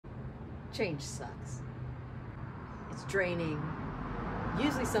Change sucks. It's draining,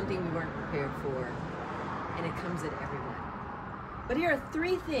 usually something we weren't prepared for, and it comes at everyone. But here are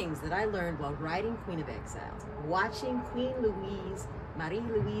 3 things that I learned while writing Queen of Exiles, watching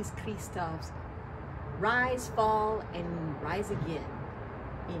Marie-Louise Christophe's rise, fall, and rise again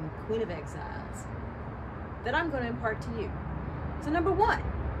in Queen of Exiles, that I'm going to impart to you. So number 1,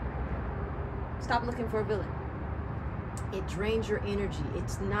 stop looking for a villain. It drains your energy.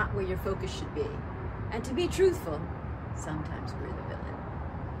 It's not where your focus should be. And to be truthful, sometimes we're the villain.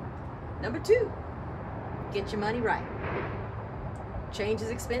 Number 2, get your money right. Change is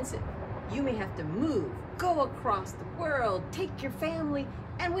expensive. You may have to move, go across the world, take your family,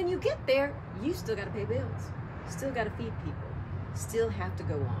 and when you get there, you still got to pay bills, still got to feed people, still have to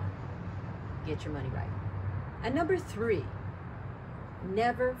go on. Get your money right. And number 3,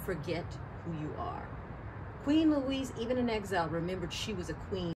 never forget who you are. Queen Louise, even in exile, remembered she was a queen.